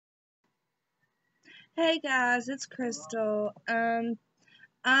Hey guys, it's Crystal. I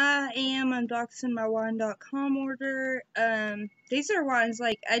am unboxing my wine.com order. These are wines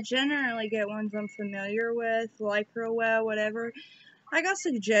I generally get ones I'm familiar with, like real well, whatever. I got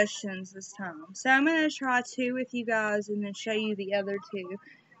suggestions this time, so I'm gonna try two with you guys and then show you the other two.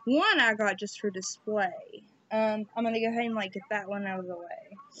 One I got just for display. I'm gonna go ahead and get that one out of the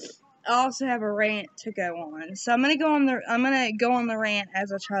way. I also have a rant to go on. So I'm gonna go on the rant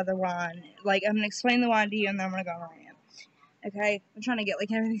as I try the wine. I'm gonna explain the wine to you and then I'm gonna go on the rant. Okay? I'm trying to get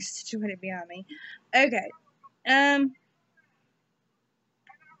everything situated behind me. Okay.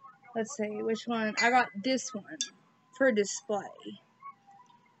 Let's see which one. I got this one for display.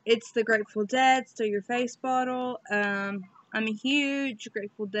 It's the Grateful Dead Still Your Face bottle. I'm a huge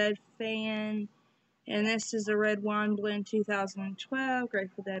Grateful Dead fan. And this is a red wine blend 2012.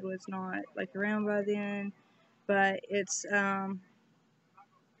 Grateful Dead was not around by then. But it's I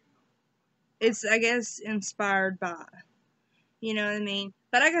guess inspired by, you know what I mean?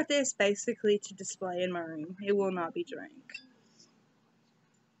 But I got this basically to display in my room. It will not be drank.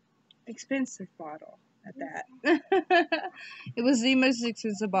 Expensive bottle at that. It was the most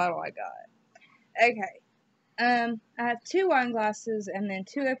expensive bottle I got. Okay. I have 2 wine glasses and then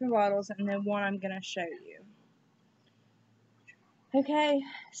 2 open bottles and then one I'm gonna show you. Okay,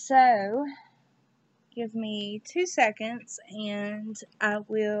 so give me 2 seconds and I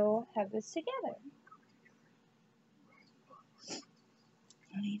will have this together.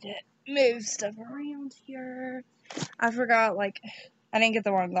 I need to move stuff around here. I forgot, I didn't get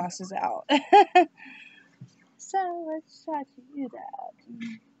the wrong glasses out. So, let's try to do that.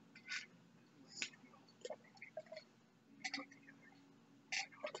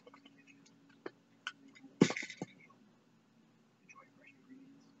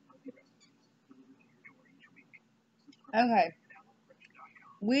 Okay.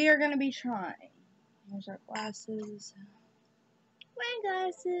 We are going to be trying. Here's our glasses. Wine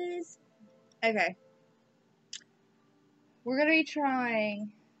glasses. Okay. We're going to be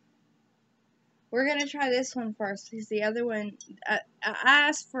trying. We're going to try this one first because the other one, I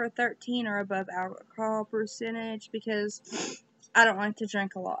asked for a 13 or above alcohol percentage because I don't like to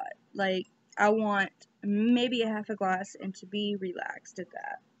drink a lot. I want maybe a half a glass and to be relaxed at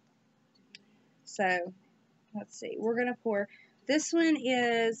that. So, let's see. We're going to pour. This one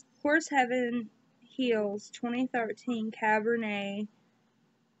is Horse Heaven Hills 2013 Cabernet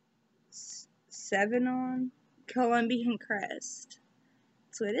Sauvignon Colombian Crest.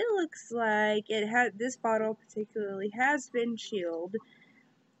 That's what it looks like. This bottle particularly has been chilled.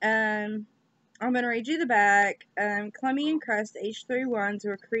 I'm going to read you the back. Colombian Crest H3 wines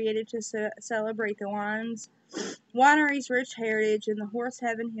were created to celebrate the winery's rich heritage in the Horse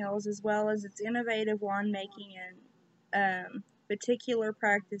Heaven Hills, as well as its innovative winemaking and particular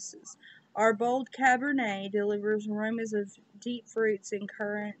practices. Our bold Cabernet delivers aromas of deep fruits and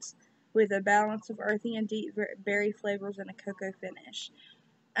currants with a balance of earthy and deep berry flavors and a cocoa finish.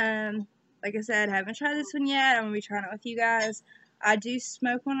 Like I said, I haven't tried this one yet. I'm going to be trying it with you guys. I do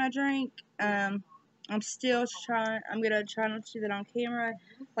smoke when I drink. I'm still trying. I'm going to try not to do that on camera.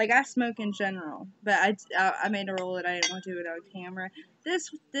 I smoke in general, but I made a rule that I didn't want to do it on camera.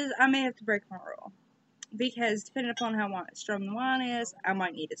 This I may have to break my rule. Because depending upon how strong the wine is, I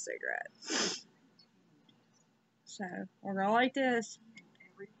might need a cigarette. So, we're going to like this.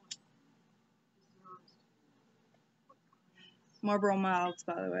 Marlboro Milds,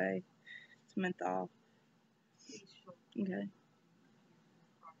 by the way. It's menthol. Okay.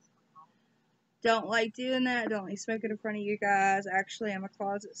 Don't like doing that. Don't like smoking in front of you guys. Actually, I'm a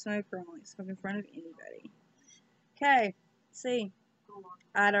closet smoker. I don't like smoking in front of anybody. Okay. Let's see.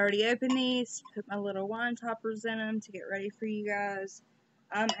 I'd already opened these. Put my little wine toppers in them to get ready for you guys.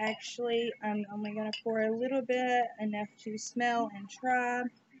 I'm only going to pour a little bit, enough to smell and try.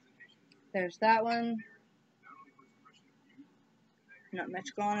 There's that one. Not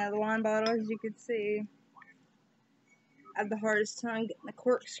much going out of the wine bottle, as you can see. I have the hardest time getting the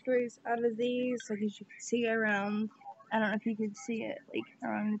corkscrews out of these, as you can see around, I don't know if you can see it,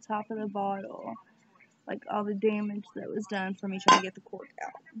 around the top of the bottle. All the damage that was done for me trying to get the cork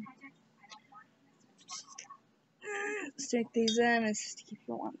out. Stick these in, it's to keep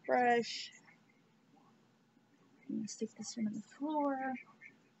the wine fresh. I'm going to stick this one on the floor.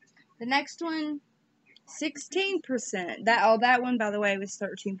 The next one, 16%. That one, by the way, was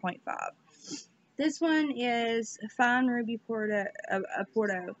 13.5. This one is Fine Ruby Porto.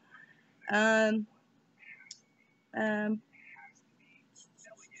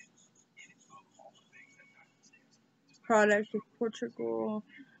 Product of Portugal.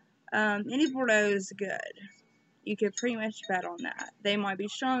 Any Bordeaux is good. You could pretty much bet on that. They might be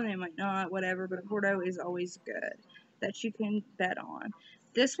strong, they might not, whatever, but a Porto is always good that you can bet on.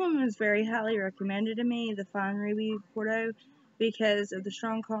 This one was very highly recommended to me, the Fine Ruby Porto, because of the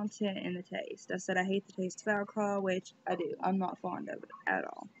strong content and the taste. I said I hate the taste of alcohol, which I do. I'm not fond of it at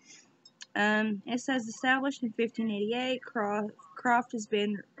all. It says established in 1588, Croft has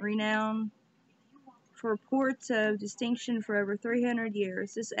been renowned for ports of distinction for over 300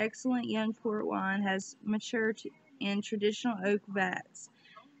 years. This excellent young port wine has matured in traditional oak vats.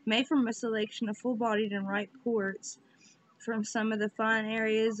 Made from a selection of full-bodied and ripe ports from some of the fine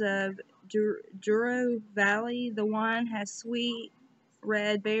areas of Douro Valley, the wine has sweet,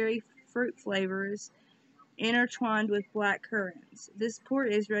 red berry fruit flavors intertwined with black currants. This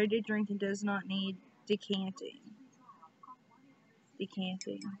port is ready to drink and does not need decanting.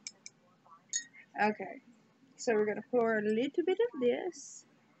 Okay, so we're going to pour a little bit of this.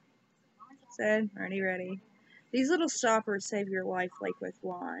 So, ready. These little stoppers save your life, like with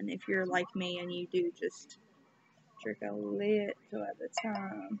wine, if you're like me and you do just drink a little at a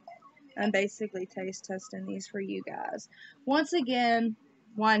time. I'm basically taste testing these for you guys. Once again,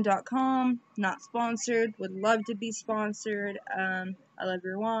 wine.com, not sponsored, would love to be sponsored. I love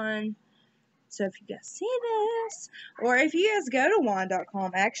your wine. So if you guys see this, or if you guys go to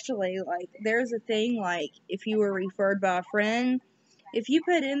wine.com, actually, like, there's a thing, like, if you were referred by a friend, if you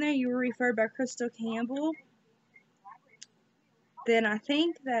put in there you were referred by Crystal Campbell, then I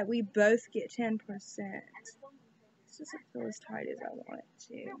think that we both get 10%. This doesn't feel as tight as I want it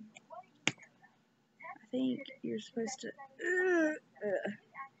to. I think you're supposed to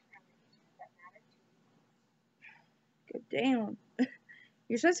go down.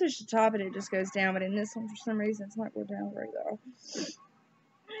 You're supposed to push the top and it just goes down, but in this one, for some reason, it's not going down very well.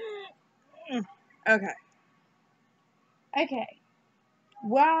 Okay.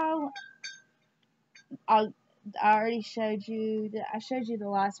 Well, I already showed you I showed you the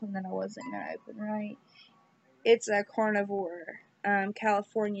last one that I wasn't going to open, right? It's a Carnivor,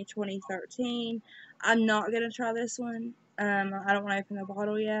 California 2013. I'm not going to try this one. I don't want to open the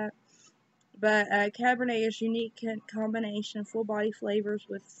bottle yet. But Cabernet is a unique combination of full-body flavors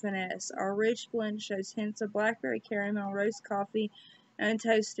with finesse. Our rich blend shows hints of blackberry, caramel, roast coffee, and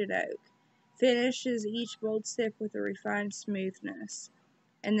toasted oak. Finishes each bold sip with a refined smoothness.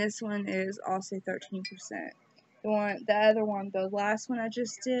 And this one is also 13%. The other one, the last one I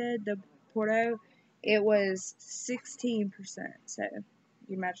just did, the Porto, it was 16%. So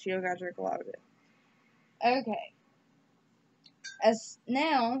you gotta drink a lot of it. Okay.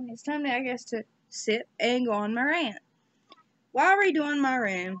 Now, it's time, I guess, to sip and go on my rant. While redoing my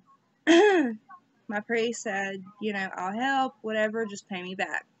room, my priest said, I'll help, whatever, just pay me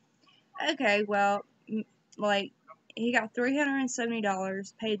back. Okay, well, like, he got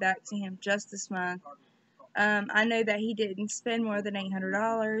 $370 paid back to him just this month. I know that he didn't spend more than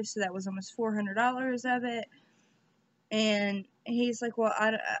 $800, so that was almost $400 of it. And he's like, well,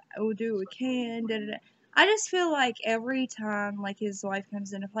 I will do what we can, da-da-da. I just feel like every time, like, his wife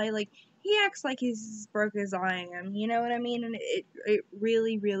comes into play, like, he acts like he's as broke as I am, you know what I mean? And it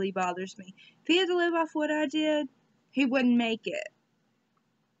really, really bothers me. If he had to live off what I did, he wouldn't make it.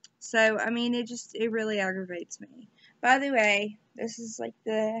 So, I mean, it really aggravates me. By the way, this is, like,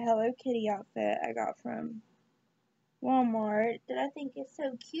 the Hello Kitty outfit I got from Walmart that I think is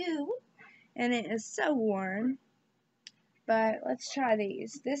so cute. And it is so warm. But let's try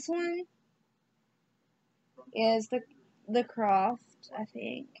these. This one is the Croft, I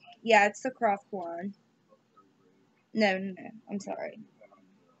think. Yeah, it's the Croft one. No, I'm sorry.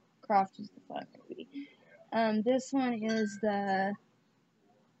 Croft is the fun movie. This one is the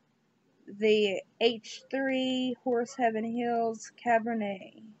H3 Horse Heaven Hills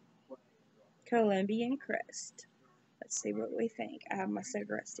Cabernet Colombian Crest. Let's see what we think. I have my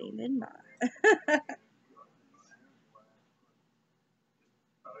cigarette stand in mine.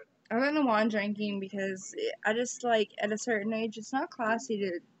 I'm in the wine drinking because I just, like, at a certain age, it's not classy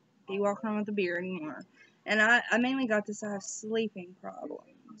to be walking around with a beer anymore. And I mainly got this, I have sleeping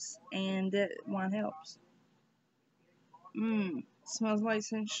problems, and wine helps. Smells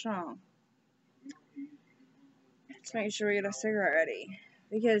nice and strong. Let's make sure we get a cigarette ready.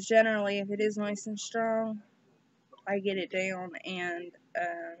 Because generally, if it is nice and strong, I get it down and,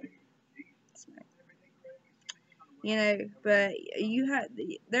 but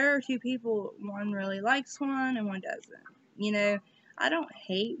there are two people, one really likes wine and one doesn't. I don't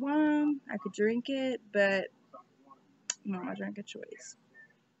hate wine. I could drink it, but not my drink of choice.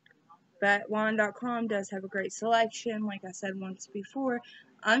 But wine.com does have a great selection, like I said once before.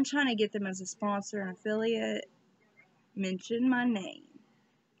 I'm trying to get them as a sponsor and affiliate. Mention my name.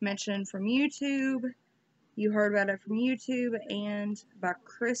 Mention from YouTube. You heard about it from YouTube and by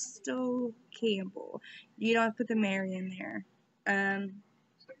Crystal Campbell. You don't have to put the Mary in there.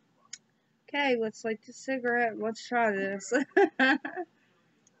 Okay, let's light the cigarette. Let's try this.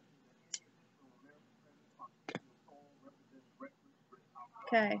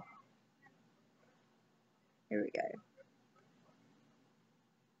 Okay. Here we go.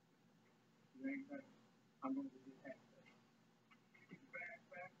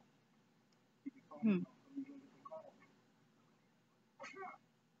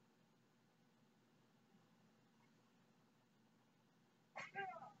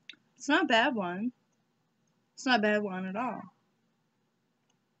 It's not a bad one. It's not a bad one at all.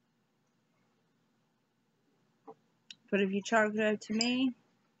 But if you chalk it up to me,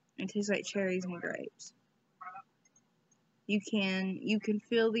 it tastes like cherries and grapes. You can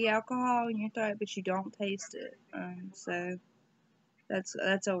feel the alcohol in your throat, but you don't taste it. So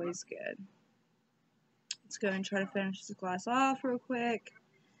that's always good. Let's go and try to finish this glass off real quick.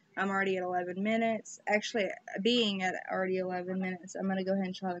 I'm already at 11 minutes. Actually, being at already 11 minutes, I'm going to go ahead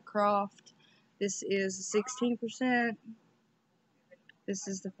and try the Croft. This is 16%. This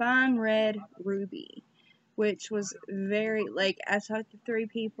is the Fine Red Ruby, which was very, like, I talked to 3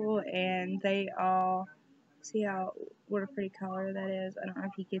 people, and they all, see what a pretty color that is. I don't know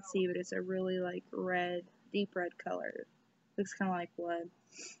if you can see, but it's a really, like, red, deep red color. Looks kind of like blood.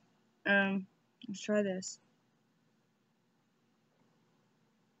 Let's try this.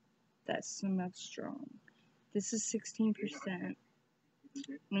 That smells strong. This is 16%.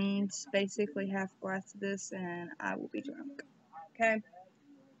 Means basically half a glass of this and I will be drunk. Okay?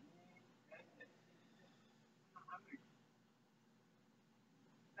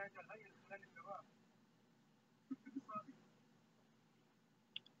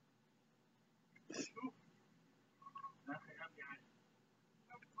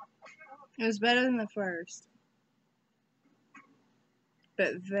 It was better than the first.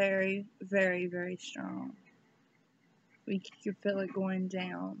 But very, very, very strong. You can feel it going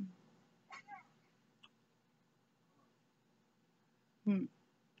down. Let's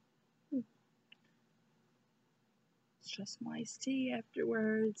try some iced tea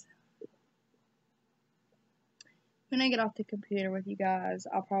afterwards. When I get off the computer with you guys,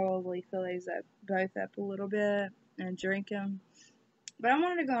 I'll probably fill these up, both up a little bit and drink them. But I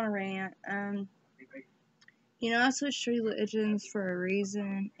wanted to go on a rant. You know, I switched religions for a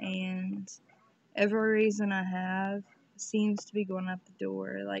reason, and every reason I have seems to be going out the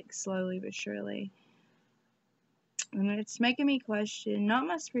door, like, slowly but surely. And it's making me question, not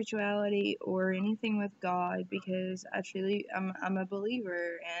my spirituality or anything with God, because I'm a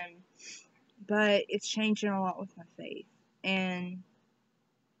believer, but it's changing a lot with my faith. And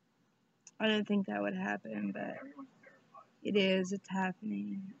I didn't think that would happen, but it is. It's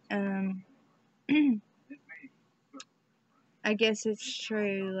happening. I guess it's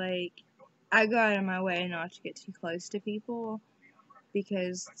true, like, I go out of my way not to get too close to people,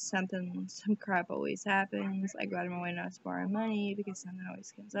 because some crap always happens. I go out of my way not to borrow money, because something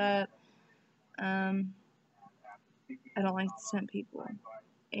always comes up. I don't like to tempt people.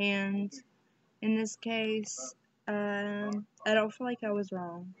 And in this case, I don't feel like I was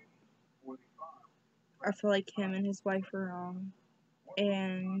wrong. I feel like him and his wife were wrong.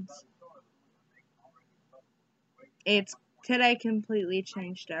 And today completely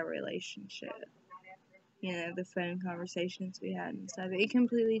changed our relationship. You know, the phone conversations we had and stuff. It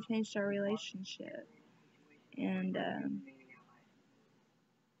completely changed our relationship. And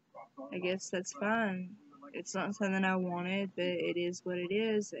I guess that's fine. It's not something I wanted, but it is what it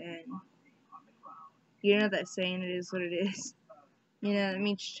is. And you know that saying, it is what it is. You know, it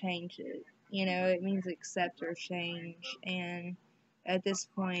means change it. You know, it means accept or change. And at this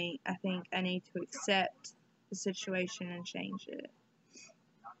point, I think I need to accept the situation and change it.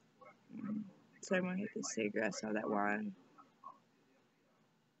 So I'm going to hit this cigarette, so that wine.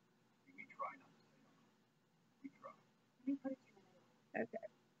 Okay.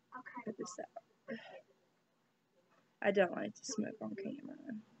 Put this out. I don't like to smoke on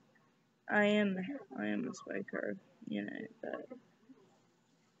camera. I am a smoker, you know, but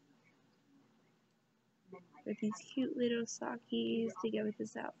with these cute little sockies to go with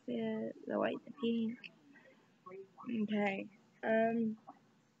this outfit, the white and the pink. Okay.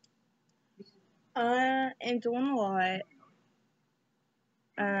 I am doing a lot.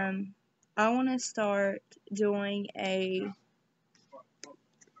 I want to start doing a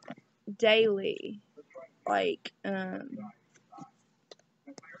daily, like, a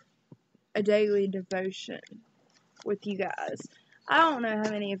daily devotion with you guys. I don't know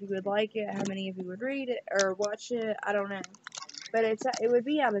how many of you would like it, how many of you would read it or watch it. I don't know, but it would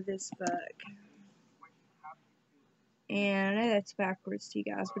be out of this book. And I know that's backwards to you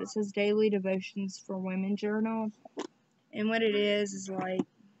guys, but it says Daily Devotions for Women Journal. And what it is like,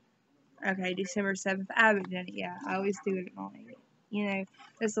 okay, December 7th. I haven't done it yet. I always do it at night. You know,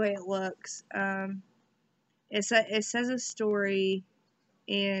 that's the way it looks. It says a story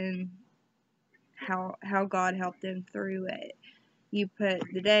in how God helped them through it. You put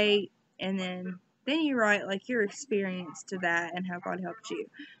the date, and then you write like your experience to that and how God helped you.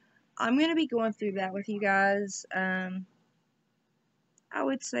 I'm gonna be going through that with you guys. I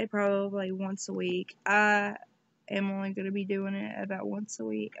would say probably once a week. I am only gonna be doing it about once a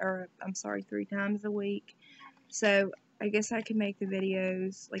week, or I'm sorry, 3 times a week. So I guess I can make the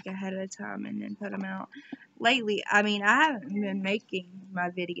videos like ahead of time and then put them out. Lately, I mean, I haven't been making my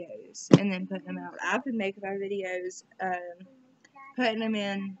videos and then putting them out. I've been making my videos, putting them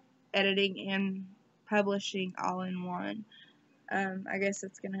in, editing, and publishing all in one. I guess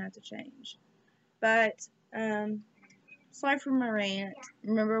that's going to have to change. But, aside from my rant,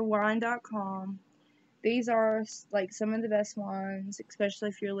 remember wine.com. These are, like, some of the best wines, especially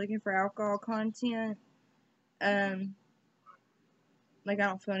if you're looking for alcohol content. Like, I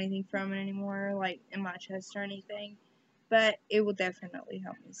don't feel anything from it anymore, like, in my chest or anything. But it will definitely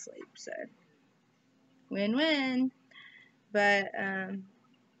help me sleep, so. Win-win. But,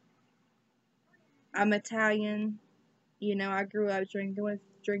 I'm Italian. You know, I grew up drinking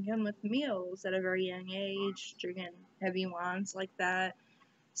with meals at a very young age, drinking heavy wines like that.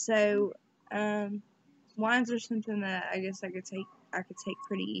 So, wines are something that I guess I could take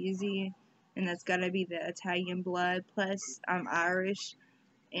pretty easy, and that's gotta be the Italian blood. Plus, I'm Irish,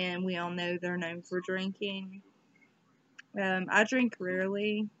 and we all know they're known for drinking. I drink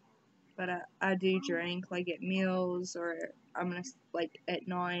rarely, but I do drink, like at meals, or like at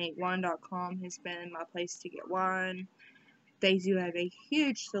night. Wine.com has been my place to get wine. They do have a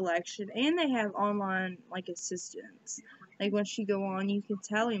huge selection, and they have online, like, assistants. Like, once you go on, you can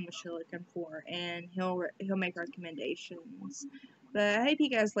tell him what you're looking for, and he'll make recommendations. But I hope you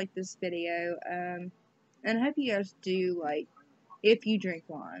guys like this video, and I hope you guys do, like, if you drink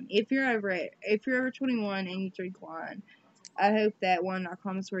wine. If you're over 21 and you drink wine, I hope that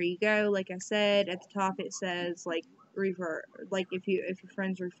wine.com is where you go. Like I said, at the top it says, like, refer, like, if your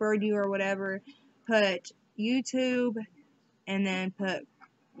friends referred you or whatever, put YouTube, and then put,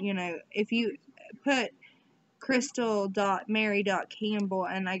 you know, if you put crystal.mary.campbell,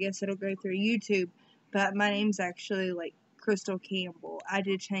 and I guess it'll go through YouTube, but my name's actually, like, Crystal Campbell. I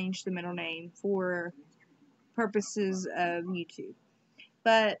did change the middle name for purposes of YouTube.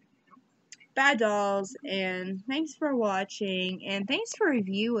 But, bye dolls, and thanks for watching, and thanks for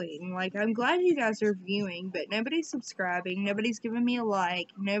reviewing. Like, I'm glad you guys are viewing, but nobody's subscribing, nobody's giving me a like,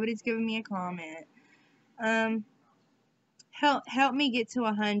 nobody's giving me a comment. Help me get to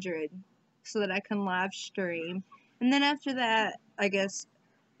 100 so that I can live stream. And then after that, I guess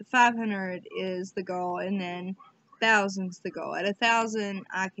 500 is the goal, and then 1,000's the goal. At 1,000,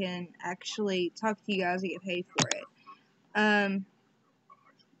 I can actually talk to you guys and get paid for it.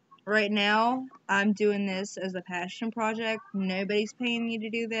 Right now, I'm doing this as a passion project. Nobody's paying me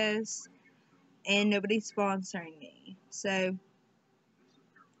to do this, and nobody's sponsoring me. So,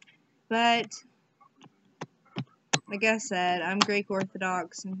 but like I said, I'm Greek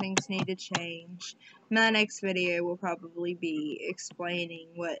Orthodox, and things need to change. My next video will probably be explaining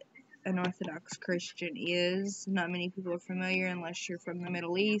what an Orthodox Christian is. Not many people are familiar unless you're from the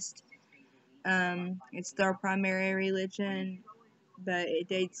Middle East. It's their primary religion, but it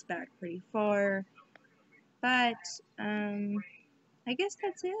dates back pretty far. But, I guess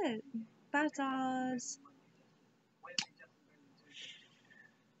that's it. Bye, dolls.